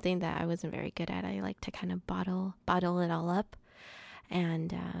 That was something that I wasn't very good at. I like to kind of bottle it all up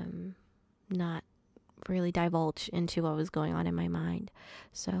and not really divulge into what was going on in my mind.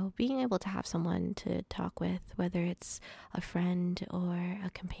 So being able to have someone to talk with, whether it's a friend or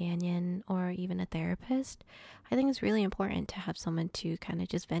a companion or even a therapist, I think it's really important to have someone to kind of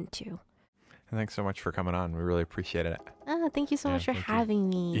just vent to. And thanks so much for coming on. We really appreciate it. Oh, thank you so much for having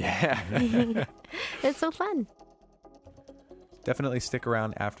me. Yeah. It's so fun. Definitely stick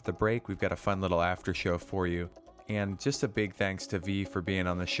around after the break. We've got a fun little after show for you. And just a big thanks to V for being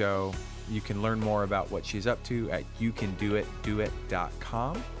on the show. You can learn more about what she's up to at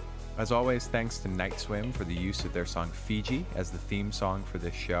youcandoitdoit.com. As always, thanks to Night Swim for the use of their song Fiji as the theme song for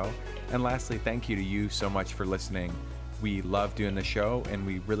this show. And lastly, thank you to you so much for listening. We love doing the show, and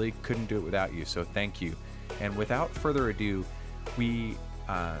we really couldn't do it without you, so thank you. And without further ado, we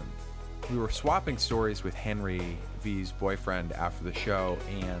were swapping stories with Henry, V's boyfriend, after the show,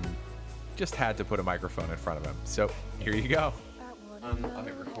 and just had to put a microphone in front of him. So here you go. On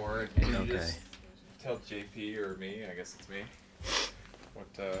the record, and you just tell JP or me, I guess it's me, what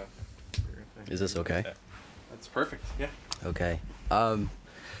you're gonna think. Is this okay? That's perfect, yeah. Okay.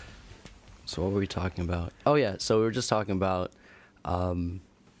 So what were we talking about? Oh yeah, so we were just talking about kind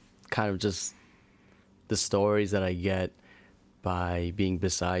of just the stories that I get by being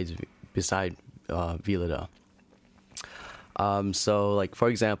beside Vilada. So like, for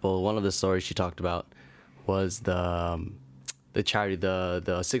example, one of the stories she talked about was the charity,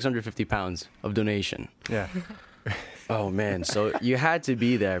 the 650 pounds of donation. Yeah. Oh man, so you had to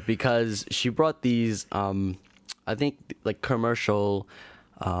be there because she brought these I think like commercial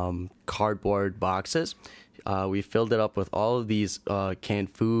cardboard boxes. We filled it up with all of these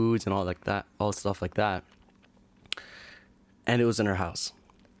canned foods and all stuff like that. And it was in her house.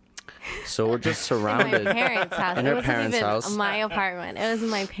 So we're just surrounded. In my parents' house. In her parents' house. My apartment. It was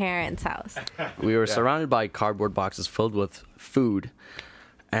my parents' house. We were surrounded by cardboard boxes filled with food,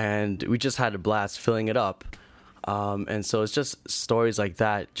 and we just had a blast filling it up. And so it's just stories like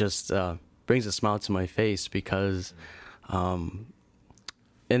that just brings a smile to my face because in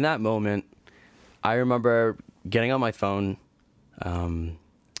that moment, I remember getting on my phone.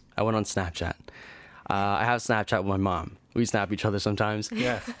 I went on Snapchat. I have Snapchat with my mom. We snap each other sometimes.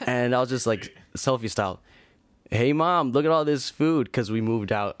 Yeah. And I was just like, selfie style. Hey, Mom, look at all this food. Because we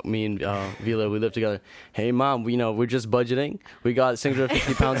moved out. Me and Vila, we lived together. Hey, Mom, we're just budgeting. We got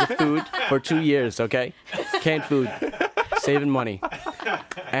 650 pounds of food for 2 years, okay? Canned food. Saving money.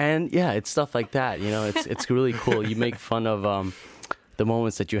 And, yeah, it's stuff like that. It's really cool. You make fun of the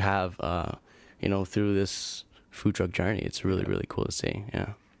moments that you have, through this food truck journey. It's really, really cool to see. Yeah.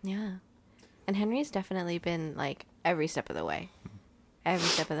 Yeah. And Henry's definitely been like every step of the way. Every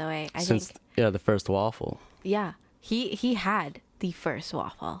step of the way. I think. Yeah, the first waffle. Yeah. He had the first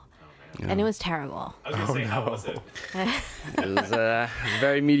waffle. Yeah. And it was terrible. I was going to say, how was it? It was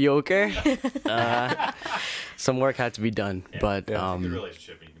very mediocre. Some work had to be done. Yeah. But it's a good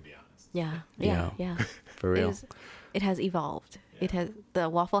relationship, you can be honest. Yeah. For real. It has evolved. Yeah. The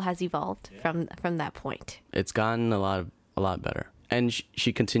waffle has evolved from that point. It's gotten a lot better. And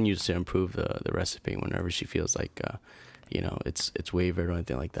she continues to improve the recipe whenever she feels like, it's wavered or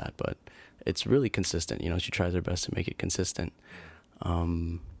anything like that. But it's really consistent. She tries her best to make it consistent.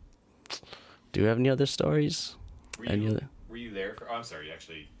 Do you have any other stories? Were you there for? Oh, I'm sorry.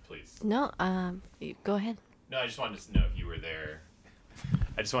 Actually, please. No. Go ahead. No, I just wanted to know if you were there.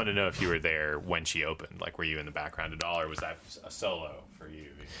 I just wanted to know if you were there when she opened. Like, were you in the background at all, or was that a solo for you?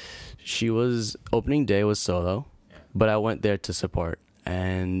 Opening day was solo. But I went there to support,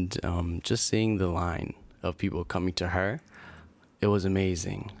 and just seeing the line of people coming to her, it was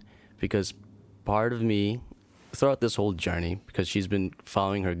amazing. Because part of me, throughout this whole journey, because she's been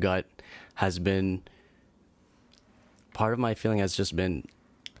following her gut, part of my feeling has just been,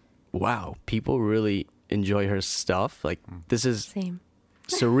 wow, people really enjoy her stuff. Like, this is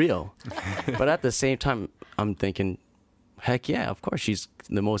surreal. But at the same time, I'm thinking, heck yeah, of course, she's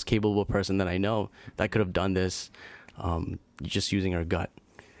the most capable person that I know that could have done this. Just using her gut.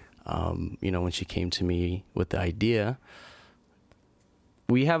 When she came to me with the idea,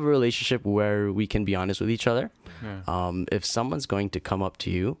 we have a relationship where we can be honest with each other. Yeah. If someone's going to come up to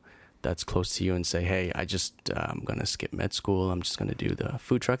you that's close to you and say, hey, I'm going to skip med school. I'm just going to do the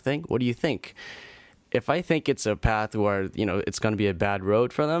food truck thing. What do you think? If I think it's a path where, it's going to be a bad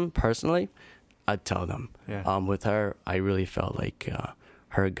road for them personally, I'd tell them. Yeah. With her, I really felt like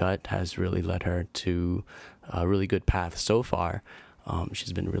her gut has really led her to a really good path so far.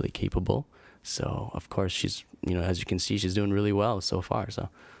 She's been really capable. So, of course, she's, as you can see, she's doing really well so far. So,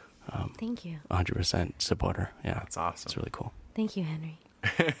 thank you. 100% support her. Yeah. That's awesome. It's really cool. Thank you, Henry.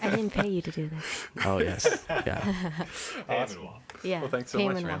 I didn't pay you to do this. Oh, yes. Yeah. Awesome. Yeah. Well, thanks so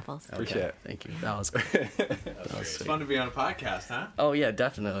much, man. Waffles. Appreciate it. Thank you. That was good. It's fun to be on a podcast, huh? Oh, yeah,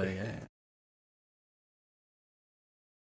 definitely. Yeah.